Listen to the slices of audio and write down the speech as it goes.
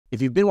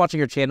If you've been watching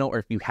our channel or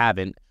if you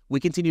haven't, we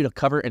continue to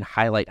cover and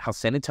highlight how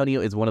San Antonio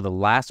is one of the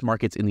last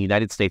markets in the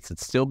United States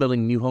that's still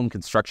building new home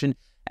construction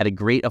at a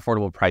great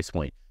affordable price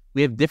point.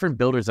 We have different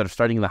builders that are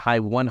starting in the high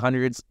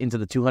 100s into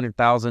the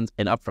 200,000s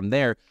and up from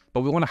there, but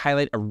we want to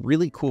highlight a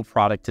really cool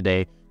product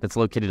today that's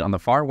located on the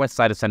far west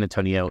side of San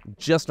Antonio,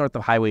 just north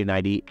of Highway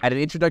 90, at an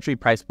introductory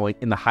price point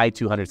in the high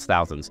 200s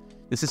thousands.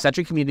 This is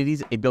Century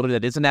Communities, a builder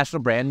that is a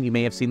national brand. You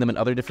may have seen them in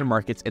other different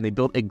markets, and they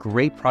built a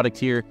great product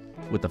here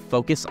with a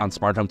focus on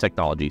smart home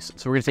technologies.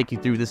 So we're going to take you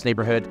through this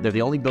neighborhood. They're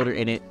the only builder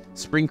in it,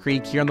 Spring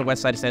Creek, here on the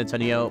west side of San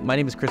Antonio. My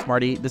name is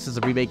Marti. This is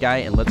the Rebate Guy,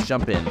 and let's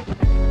jump in.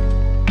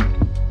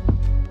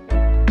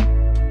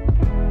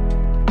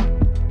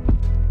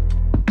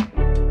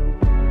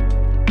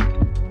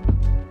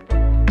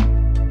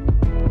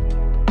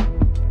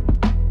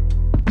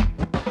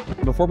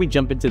 Before we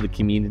jump into the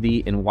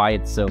community and why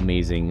it's so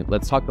amazing,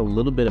 let's talk a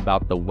little bit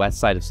about the west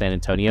side of San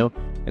Antonio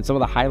and some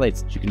of the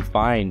highlights that you can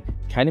find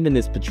kind of in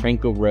this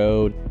Petrenko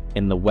Road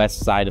and the west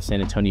side of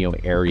San Antonio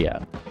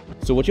area.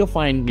 So what you'll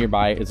find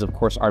nearby is, of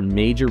course, our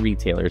major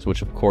retailers,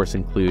 which of course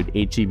include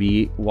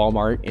H-E-B,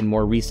 Walmart, and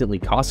more recently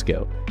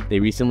Costco. They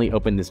recently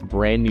opened this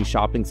brand new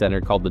shopping center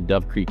called the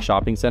Dove Creek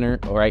Shopping Center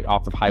right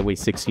off of Highway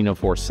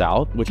 1604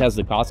 South, which has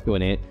the Costco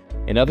in it,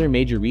 and other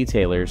major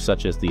retailers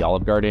such as the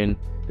Olive Garden.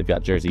 They've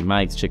got Jersey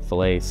Mike's,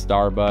 Chick-fil-A,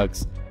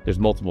 Starbucks. There's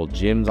multiple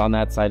gyms on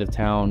that side of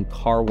town,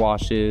 car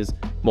washes,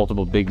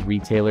 multiple big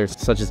retailers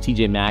such as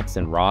TJ Maxx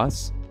and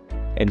Ross,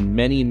 and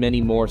many,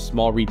 many more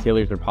small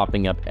retailers are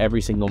popping up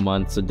every single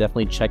month. So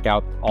definitely check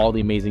out all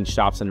the amazing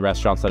shops and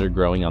restaurants that are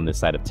growing on this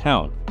side of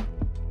town.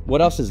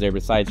 What else is there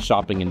besides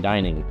shopping and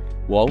dining?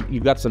 Well,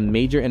 you've got some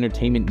major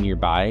entertainment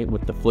nearby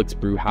with the Flicks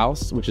Brew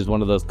House, which is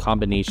one of those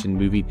combination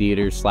movie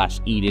theaters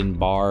 / eat-in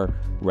bar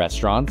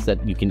restaurants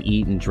that you can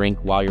eat and drink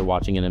while you're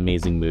watching an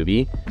amazing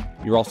movie.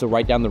 You're also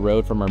right down the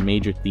road from our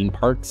major theme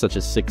parks such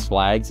as Six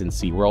Flags and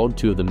SeaWorld,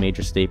 two of the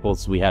major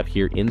staples we have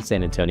here in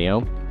San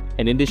Antonio.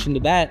 And in addition to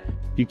that,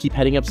 if you keep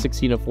heading up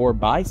 1604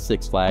 by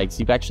Six Flags,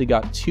 you've actually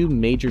got two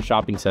major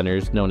shopping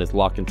centers known as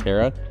La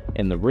Cantera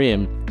and The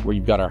Rim, where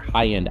you've got our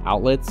high-end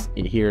outlets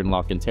here in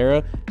La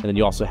Cantera, and then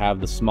you also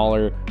have the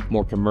smaller,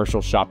 more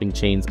commercial shopping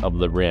chains of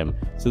The Rim.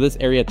 So this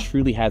area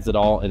truly has it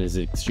all and is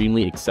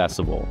extremely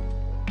accessible.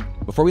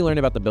 Before we learn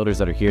about the builders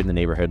that are here in the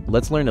neighborhood,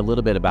 let's learn a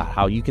little bit about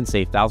how you can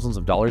save thousands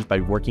of dollars by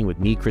working with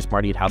me,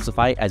 Marti at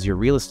Housify, as your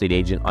real estate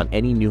agent on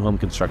any new home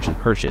construction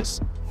purchase.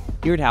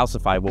 Here at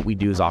Housify, what we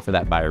do is offer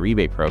that buyer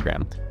rebate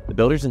program. The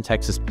builders in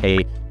Texas pay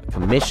a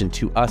commission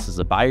to us as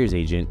a buyer's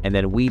agent, and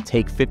then we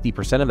take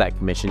 50% of that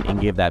commission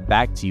and give that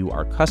back to you,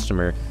 our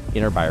customer,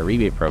 in our buyer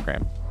rebate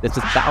program. That's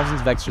just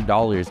thousands of extra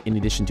dollars in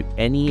addition to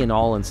any and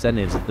all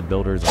incentives that the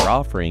builders are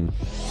offering,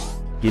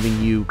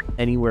 giving you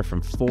anywhere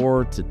from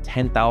 $4,000 to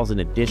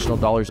 $10,000 additional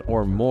dollars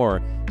or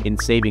more in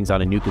savings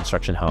on a new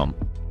construction home.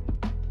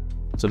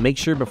 So make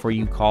sure before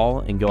you call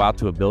and go out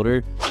to a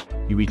builder,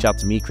 you reach out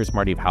to me,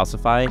 Marti of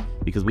Housify,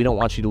 because we don't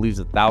want you to lose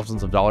the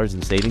thousands of dollars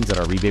in savings that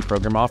our rebate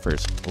program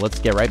offers. Let's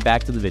get right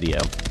back to the video.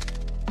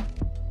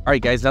 All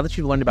right, guys, now that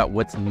you've learned about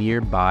what's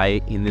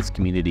nearby in this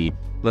community,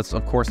 let's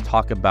of course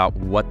talk about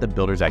what the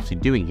builder's actually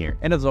doing here.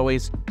 And as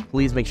always,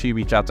 please make sure you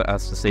reach out to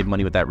us to save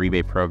money with that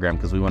rebate program,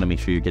 because we want to make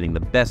sure you're getting the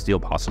best deal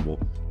possible.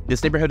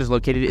 This neighborhood is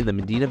located in the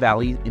Medina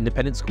Valley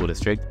Independent School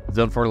District,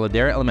 zoned for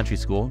Ladera Elementary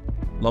School,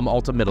 Loma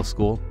Alta Middle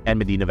School, and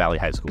Medina Valley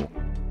High School.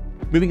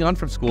 Moving on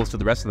from schools to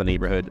the rest of the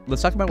neighborhood,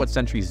 let's talk about what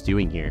Century is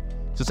doing here.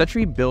 So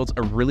Century builds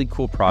a really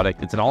cool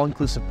product. It's an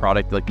all-inclusive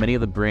product like many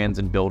of the brands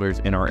and builders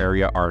in our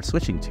area are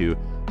switching to,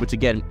 which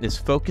again is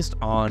focused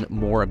on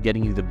more of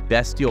getting you the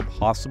best deal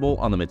possible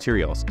on the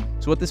materials.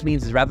 So what this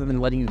means is rather than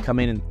letting you come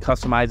in and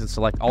customize and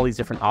select all these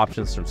different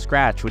options from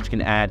scratch, which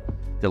can add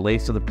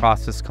delays to the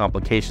process,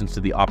 complications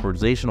to the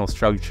operational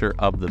structure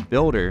of the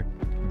builder,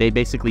 they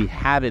basically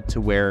have it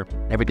to where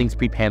everything's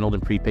pre-paneled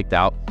and pre-picked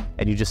out,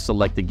 and you just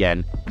select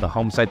again the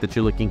home site that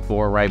you're looking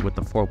for, right, with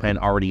the floor plan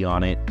already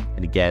on it,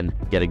 and again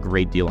get a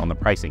great deal on the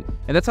pricing.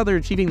 And that's how they're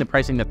achieving the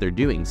pricing that they're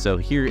doing. So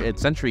here at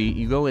Century,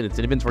 you go in, it's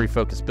an inventory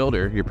focused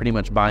builder. You're pretty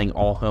much buying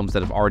all homes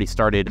that have already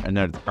started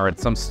and are at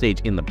some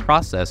stage in the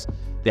process.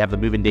 They have the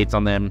move-in dates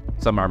on them.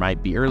 Some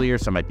might be earlier,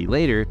 some might be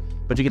later,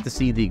 but you get to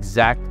see the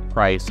exact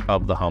price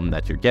of the home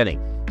that you're getting.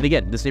 And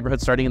again, this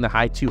neighborhood's starting in the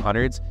high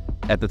 200s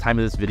at the time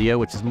of this video,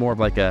 which is more of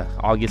like a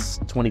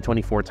August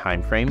 2024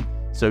 timeframe.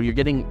 So you're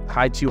getting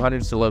high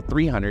 200s to low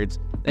 300s,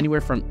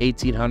 anywhere from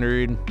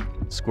 1,800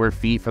 square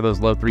feet for those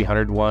low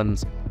 300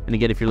 ones. And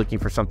again, if you're looking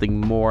for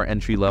something more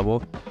entry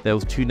level,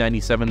 those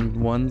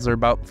 297 ones are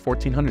about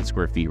 1,400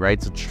 square feet,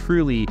 right? So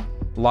truly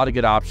a lot of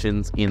good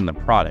options in the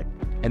product.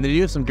 And they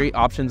do have some great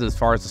options as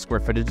far as the square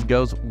footage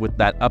goes with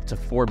that up to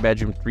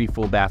 4-bedroom, 3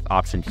 full bath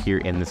option here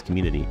in this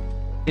community.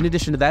 In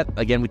addition to that,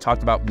 again, we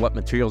talked about what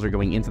materials are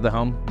going into the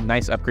home.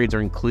 Nice upgrades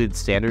are included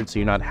standard, so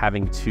you're not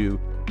having to,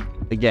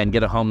 again,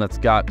 get a home that's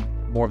got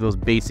more of those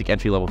basic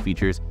entry-level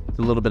features.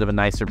 to a little bit of a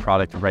nicer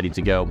product ready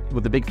to go,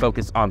 with a big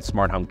focus on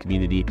smart home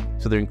community.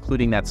 So they're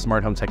including that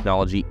smart home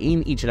technology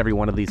in each and every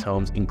one of these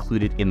homes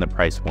included in the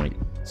price point.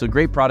 So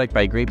great product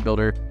by a great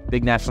builder,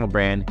 big national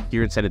brand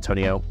here in San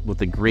Antonio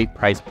with a great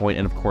price point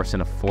and of course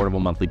an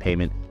affordable monthly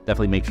payment.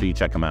 Definitely make sure you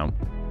check them out.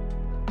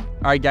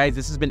 All right, guys,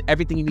 this has been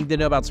everything you need to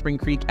know about Spring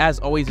Creek. As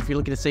always, if you're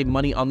looking to save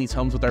money on these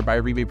homes with our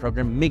buyer rebate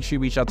program, make sure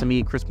you reach out to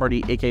me, Chris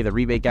Marti, aka the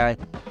Rebate Guy,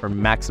 for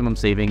maximum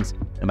savings,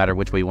 no matter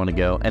which way you want to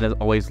go. And as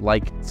always,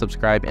 like,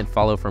 subscribe, and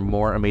follow for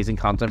more amazing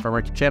content from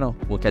our channel.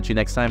 We'll catch you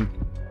next time.